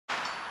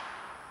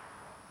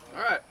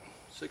Alright,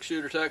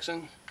 6-shooter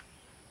Texan.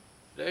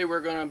 Today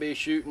we're going to be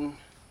shooting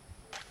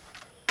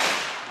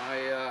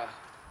my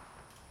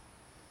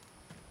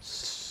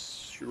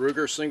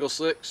Ruger single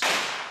 6 in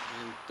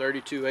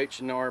 32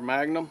 H&R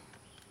Magnum.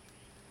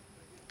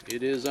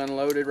 It is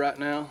unloaded right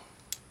now.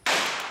 I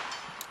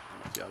don't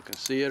know if y'all can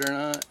see it or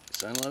not.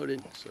 It's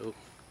unloaded. So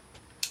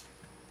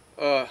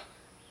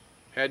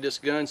had this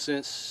gun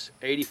since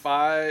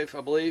 '85,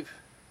 I believe.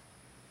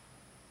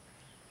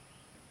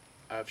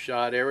 I've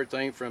shot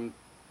everything from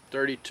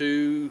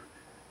 32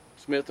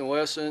 Smith &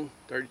 Wesson,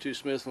 32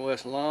 Smith &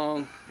 Wesson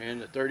long, and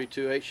the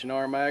 32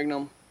 H&R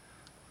Magnum.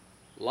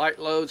 Light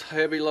loads,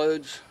 heavy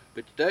loads,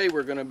 but today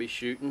we're going to be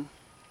shooting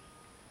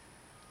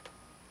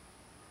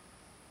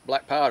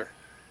black powder.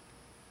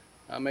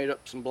 I made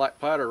up some black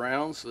powder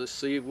rounds. Let's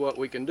see what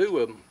we can do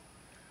with them.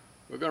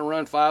 We're going to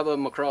run 5 of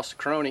them across the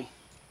crony,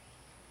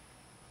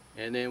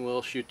 and then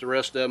we'll shoot the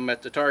rest of them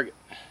at the target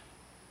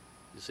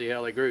to see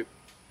how they group.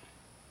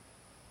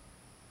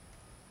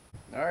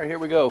 Alright, here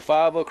we go.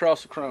 5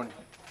 across the crony.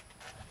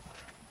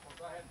 If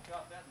I hadn't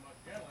shot that much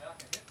generally, I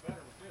can hit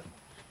better with this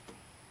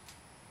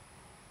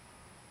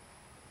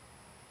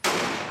one.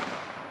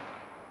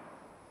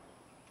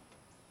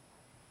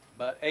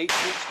 About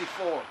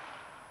 864.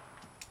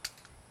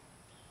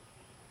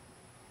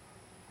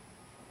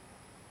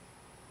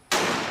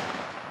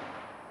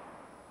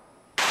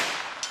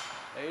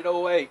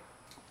 .808.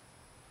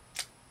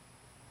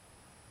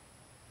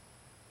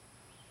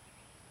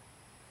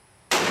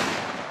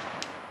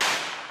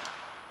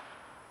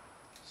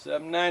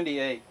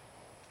 .798.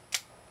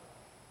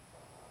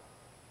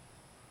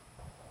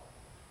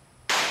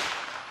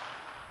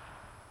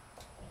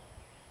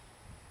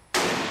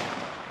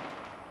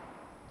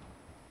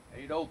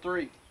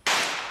 .803.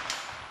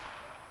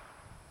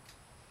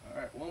 All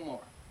right, one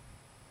more.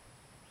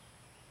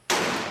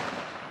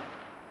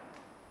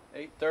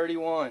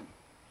 831.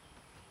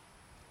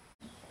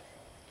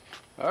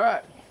 All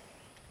right,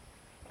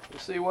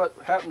 let's see what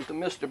happens to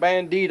Mr.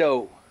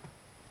 Bandito.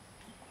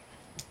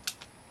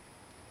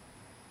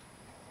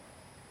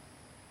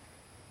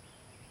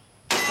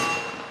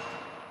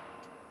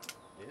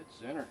 It's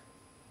center.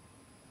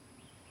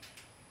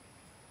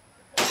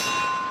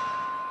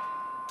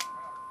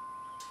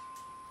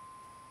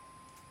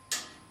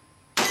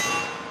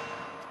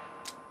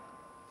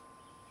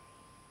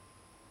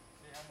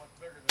 See how much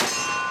bigger this is.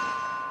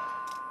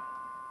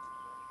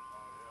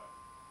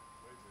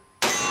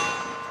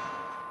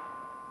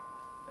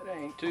 That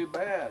ain't too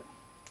bad.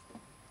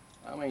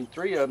 I mean,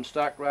 3 of them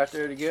stacked right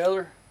there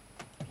together.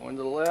 One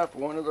to the left,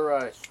 one to the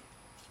right.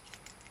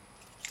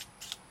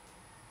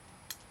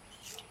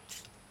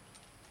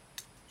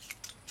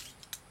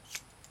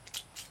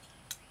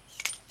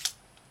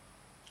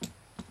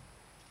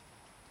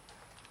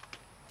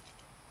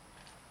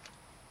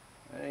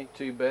 That ain't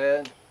too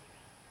bad.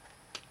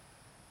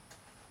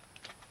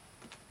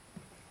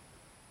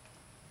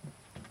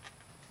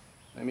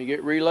 Let me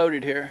get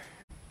reloaded here.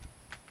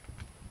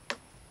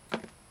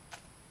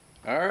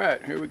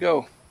 Alright, here we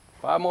go.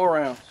 5 more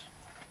rounds.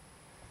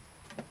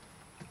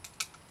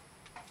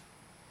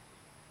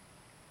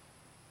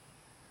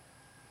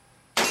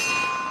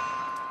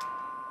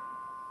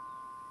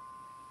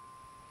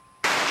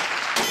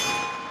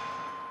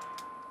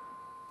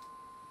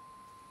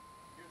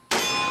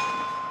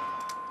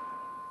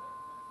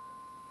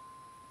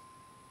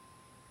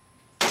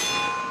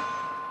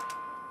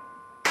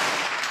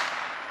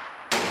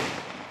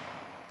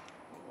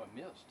 Oh, I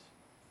missed.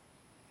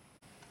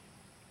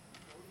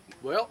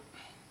 Well,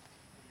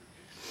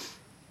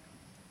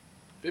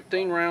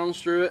 15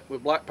 rounds through it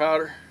with black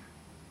powder.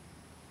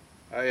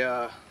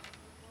 I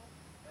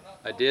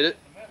did it.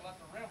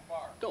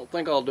 Don't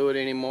think I'll do it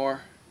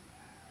anymore.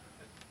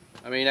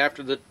 I mean,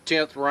 after the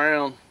 10th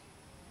round,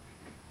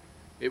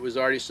 it was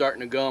already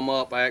starting to gum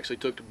up. I actually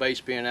took the base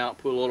pin out,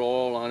 put a little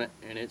oil on it,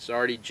 and it's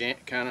already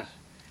kind of,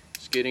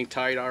 it's getting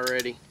tight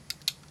already.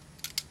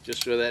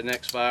 Just for that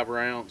next 5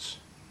 rounds.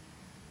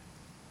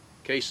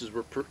 Cases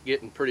were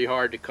getting pretty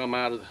hard to come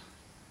out of the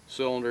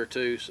cylinder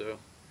too, so,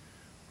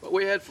 but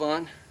we had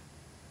fun.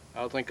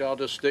 I think I'll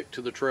just stick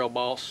to the Trail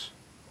Boss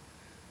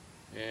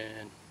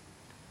and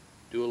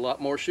do a lot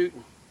more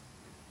shooting.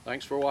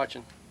 Thanks for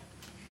watching.